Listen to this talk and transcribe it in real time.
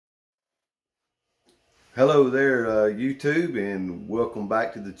Hello there, YouTube, and welcome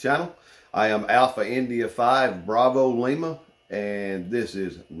back to the channel. I am Alpha India 5 Bravo Lima, and this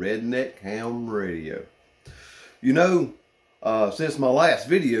is Redneck Ham Radio. You know, since my last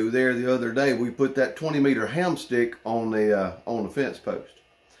video there the other day, we put that 20-meter ham stick on the fence post,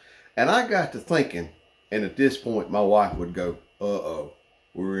 and I got to thinking, and at this point my wife would go, "Uh-oh,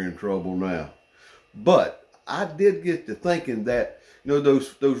 we're in trouble now." But I did get to thinking that, you know,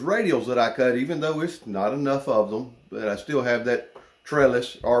 those radials that I cut, even though it's not enough of them, but I still have that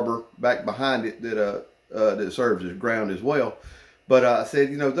trellis arbor back behind it that serves as ground as well. But I said,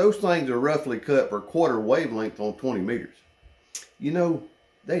 you know, those things are roughly cut for quarter wavelength on 20 meters. You know,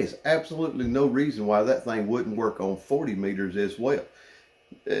 there is absolutely no reason why that thing wouldn't work on 40 meters as well.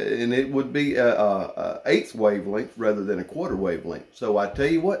 And it would be a eighth wavelength rather than a quarter wavelength. So I tell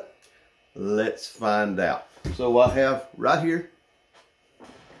you what, let's find out. So I have right here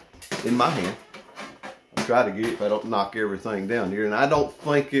in my hand, I'll try to get it if I don't knock everything down here, and I don't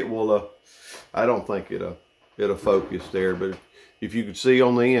think it will I don't think it'll focus there, but if you could see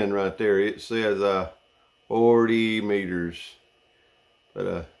on the end right there, it says 40 meters.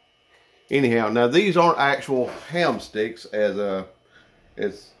 But anyhow, now these aren't actual ham sticks, as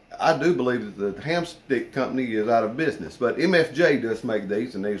I do believe that the ham stick company is out of business, but MFJ does make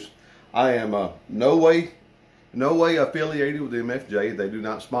these, and these I am no way affiliated with MFJ. They do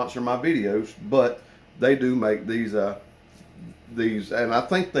not sponsor my videos, but they do make these, and I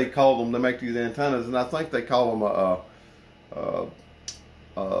think they call them, they make these antennas, and I think they call them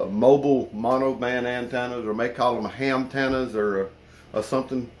mobile monoband antennas, or may call them ham antennas, or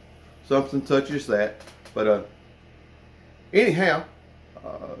something such as that. But anyhow,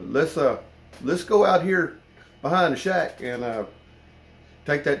 let's go out here behind the shack and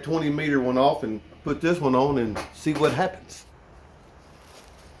take that 20-meter one off and put this one on and see what happens.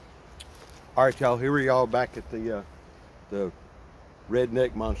 All right, y'all, here we are back at the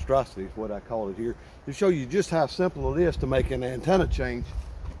RedNeck Monstrosity is what I call it here, to show you just how simple it is to make an antenna change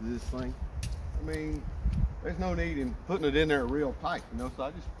to this thing. I mean, there's no need in putting it in there real tight, you know,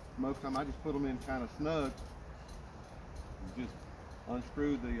 so most of the time I just put them in kind of snug and just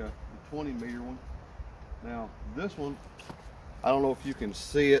unscrew the 20-meter one. Now this one, I don't know if you can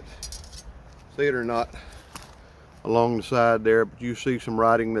see it or not along the side there, but you see some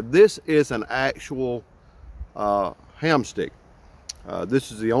writing. Now this is an actual ham stick.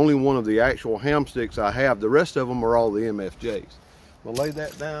 This is the only one of the actual ham sticks I have. The rest of them are all the MFJs. I'll lay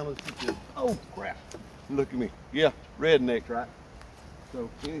that down. Let's get this. Oh crap, look at me. Yeah, redneck, right? So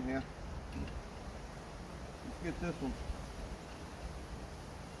anyhow, let's get this one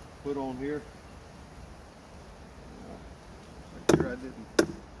put on here. Make sure I didn't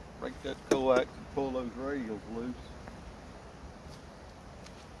break that coax and pull those radials loose.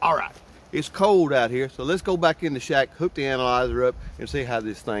 All right, it's cold out here, so let's go back in the shack, hook the analyzer up, and see how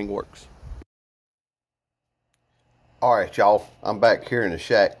this thing works. All right, y'all, I'm back here in the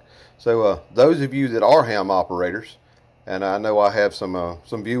shack. So those of you that are ham operators, and I know I have some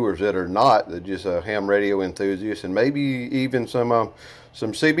viewers that are not, that just ham radio enthusiasts, and maybe even some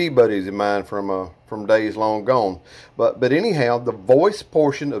CB buddies of mine from days long gone. But anyhow, the voice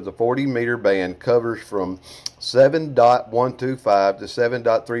portion of the 40-meter band covers from 7.125 to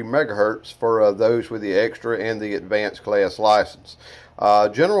 7.3 megahertz for those with the extra and the advanced class license.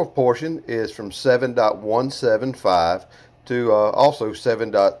 General portion is from 7.175 to also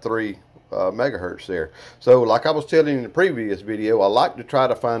 7.3 megahertz there. So like I was telling you in the previous video, I like to try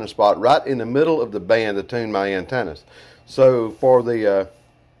to find a spot right in the middle of the band to tune my antennas. So for the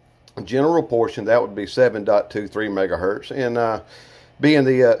general portion, that would be 7.23 megahertz, and being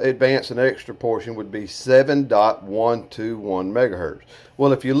the advanced and extra portion would be 7.121 megahertz.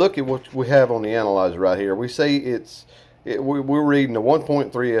 Well, if you look at what we have on the analyzer right here, we see we're reading the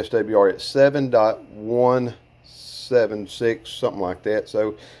 1.3 SWR at 7.176, something like that.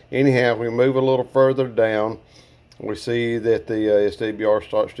 So anyhow, we move a little further down, we see that the SWR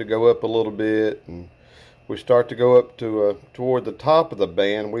starts to go up a little bit, and we start to go up to toward the top of the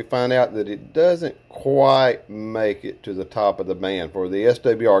band. We find out that it doesn't quite make it to the top of the band, for the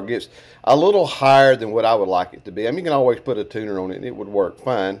SWR gets a little higher than what I would like it to be. I mean, you can always put a tuner on it and it would work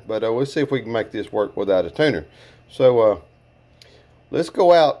fine, but we'll see if we can make this work without a tuner. So let's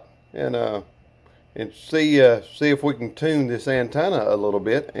go out and see if we can tune this antenna a little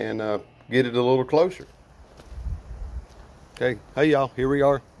bit and get it a little closer. Okay, hey y'all, here we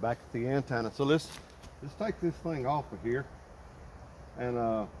are back at the antenna. So let's take this thing off of here, and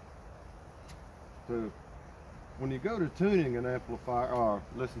when you go to tuning an amplifier, or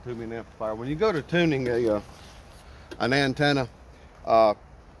listen to me, an amplifier, when you go to tuning an antenna,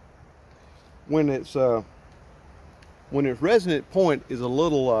 when its resonant point is a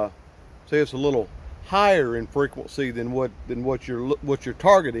little, say it's a little higher in frequency than what you're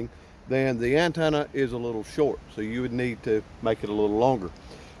targeting, then the antenna is a little short. So you would need to make it a little longer.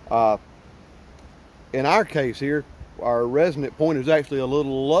 In our case here, our resonant point is actually a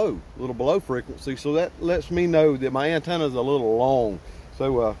little low, a little below frequency. So that lets me know that my antenna is a little long.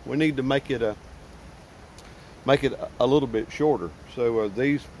 So we need to make it a little bit shorter. So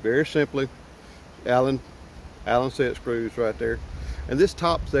these, very simply, Allen set screws right there. And this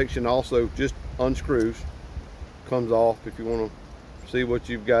top section also just unscrews, comes off if you want to see what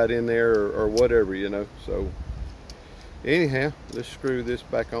you've got in there or whatever, you know. So anyhow, let's screw this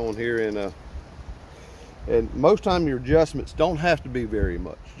back on here, and most time your adjustments don't have to be very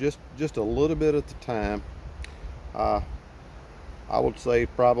much, just a little bit at the time. I would say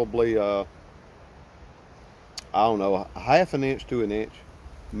probably I don't know, a ½ an inch to an inch,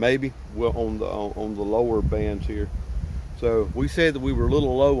 maybe, well, on the lower bands here. So we said that we were a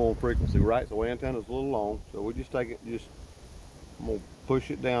little low on frequency, right? So the antenna's a little long. So we just take it, I'm gonna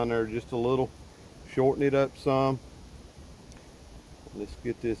push it down there just a little, shorten it up some. Let's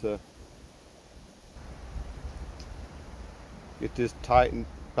get this tightened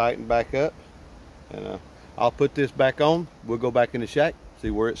back up, and I'll put this back on. We'll go back in the shack, see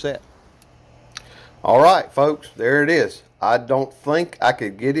where it's at. All right, folks, there it is. I don't think I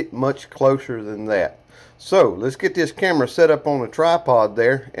could get it much closer than that. So let's get this camera set up on a tripod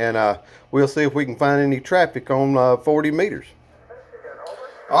there, and we'll see if we can find any traffic on 40 meters.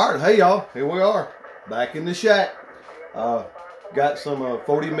 All right, hey y'all, here we are, back in the shack. Got some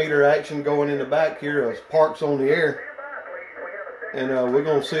 40 meter action going in the back here. Parks on the air, and we're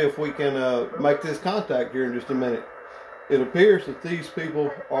gonna see if we can make this contact here in just a minute. It appears that these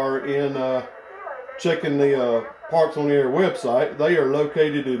people are in checking the Parks on the Air website. They are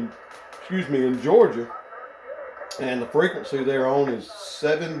located in, in Georgia, and the frequency they're on is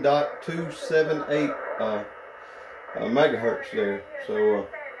 7.278 megahertz there. So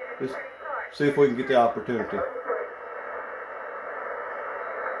let's see if we can get the opportunity.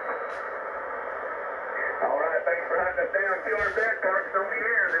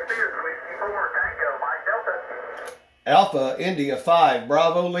 Alpha India 5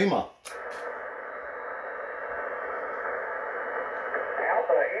 Bravo Lima.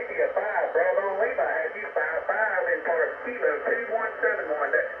 Alpha India 5 Bravo Lima has you 55 in part kilo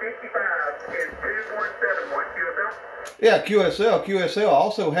 2171. That's 55 in 2171. QSL? Yeah, QSL. I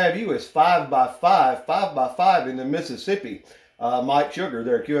also have you as 5x5 in the Mississippi. Mike Sugar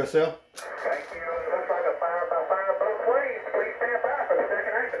there, QSL. Thank you. Looks like a 5x5 both ways. Please stand by for the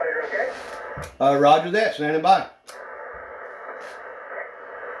second activator, okay? Roger that, standing by.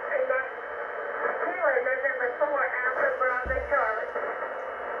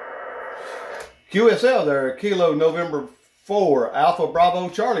 QSL there, Kilo November 4 Alpha Bravo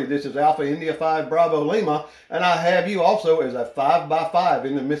Charlie. This is Alpha India 5 Bravo Lima, and I have you also as a 5x5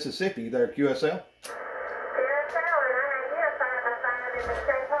 in the Mississippi there, QSL. QSL, and I have you a 5x5 in the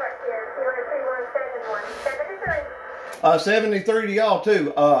same part here, Kilo 2171. 73 to y'all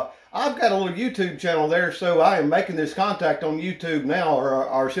too. I've got a little YouTube channel there, so I am making this contact on YouTube now,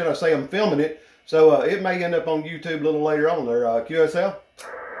 or should I say I'm filming it, so it may end up on YouTube a little later on there, QSL.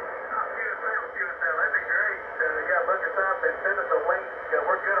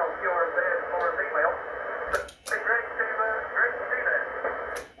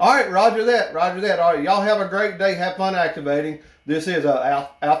 All right, roger that, roger that. All right, y'all have a great day. Have fun activating. This is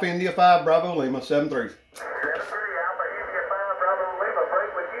Alpha India 5 Bravo Lima 73. 73 Alpha India 5 Bravo Lima.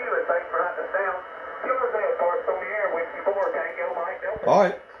 Break with you, and thanks for hunting us down. Yours there, Parks on the Air, with you 4, Tango Mike Delta. All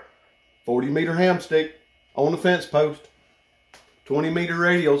right, 40 meter hamstick on the fence post, 20 meter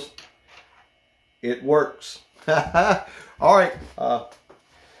radials. It works. All right.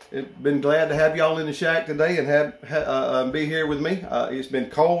 Been glad to have y'all in the shack today and be here with me. It's been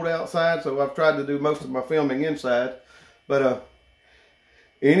cold outside, so I've tried to do most of my filming inside. But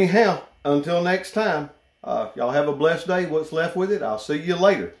anyhow, until next time, y'all have a blessed day. What's left with it, I'll see you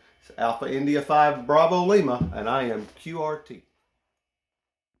later. It's Alpha India 5 Bravo Lima, and I am QRT.